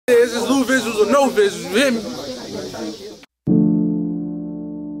bitches, you hear me?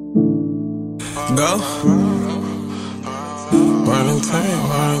 Go. Burning tank,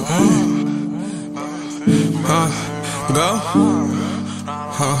 burning tank. Go.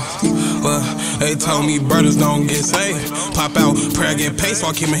 Well, they told me brothers don't get saved. Pop out, prayer get paid, so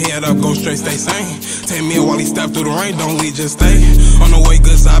I keep my head up, go straight, stay sane. Take me a while he step through the rain, don't leave, just stay. On the way,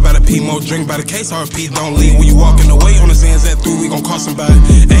 good side, better pee, more drink by the case. RP, don't leave when you walking away. On the sands that through, we gon' cost somebody.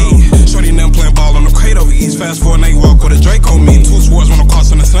 Ayy, shorty and them playing ball on the crate over east. Fast forward, now you walk with a Drake on me. Two swords when I'm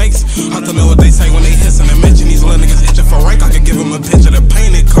crossing the snakes. Hard to know what they say when they hissin' and mention these little niggas itching for rank. I could give them a picture of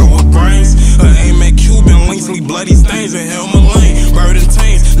pain, it come with brains. Aim at Cuban links, leave bloody stains in Helma Lane. Bird and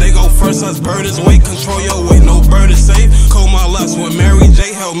Tingz, they go first, us bird is weight. Control your weight, no bird is safe. Cold my lust with Mary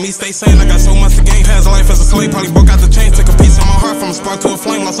J, help me stay sane. I got so much to gain, past life as a slave. Probably broke out the chain, took a piece of my heart from a spark to a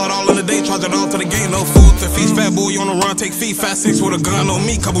flame. Lost out all in the day, charge it all to the game. No food to feast, fat boy on the run, take feet. Fat six with a gun on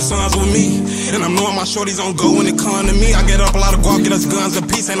me, couple sons with me. And I'm knowing my shorties on go when it come to me. I get up a lot of guap, get us guns and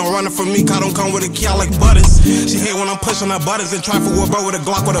peace. Ain't no running from me, I don't come with a key, I like butters. She hate when I'm pushing her buttons and try for a bro with a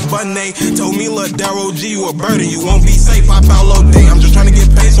Glock with a button, A. Told me, look, Daro G, you a burden, you won't be safe. Pop out low day, I'm just trying to get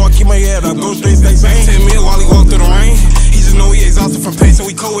paid, so I keep my head up, go straight, stay sane. 10 mil while he walk through the rain. He just know he exhausted from pain, so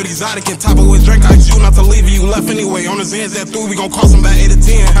we cold with exotic and top it with drink. I asked you not to leave, you left anyway. On his hands that through, we gon' cost him about 8 or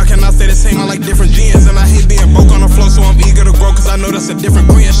 10. How can I stay the same? I like different gens, and I hate being broke on the floor, so I'm eager to grow, cause I know that's a different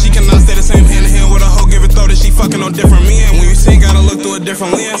brand. She cannot stay the same hand in hand with a hoe, give it throw that she fucking on different men. When you see, gotta look through a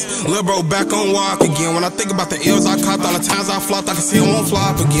different lens. Lil' bro back on walk again. When I think about the L's I copped, all the times I flopped, I can see it won't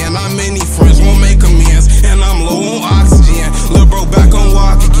flop again. Not many friends won't make amends, and I'm low on oxygen. Lil' bro back on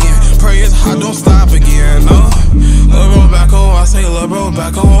walk again. Pray is hot, don't stop again, no. Lil' bro back on walk, say lil' bro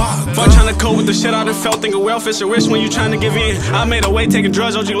back on walk. Fuck tryna cope with the shit I done felt, thinking welfare so rich when you tryna give in. I made a way taking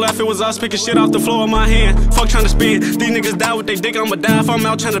drugs, OG left, it was us picking shit off the floor of my hand. Fuck tryna spin, these niggas die with they dick, I'ma die if I'm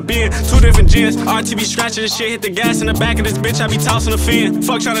out tryna bend. Two different gens, RTB scratching this shit, hit the gas in the back of this bitch, I be tossing the fin.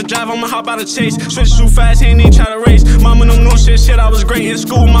 Fuck tryna drive, I'ma hop out of chase. Switch too fast, he ain't even tryna race. Mama don't know shit, I was great in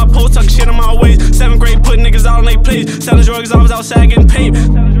school, my post tuck shit on my waist. 7th grade, put niggas out on they plates. Selling drugs, I was outside getting paid.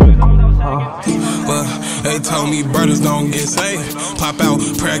 Well, they told me brothers don't get saved. Pop out,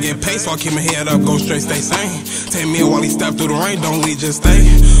 prayer get paid, so I keep my head up, go straight, stay sane. Take me a while he step through the rain, don't leave, just stay.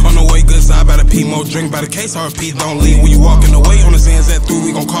 On the way, good side, better pee, more drink by the case. RP, don't leave when you walking away. On the sands that through,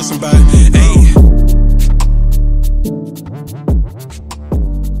 we gon' cost somebody. Ayy,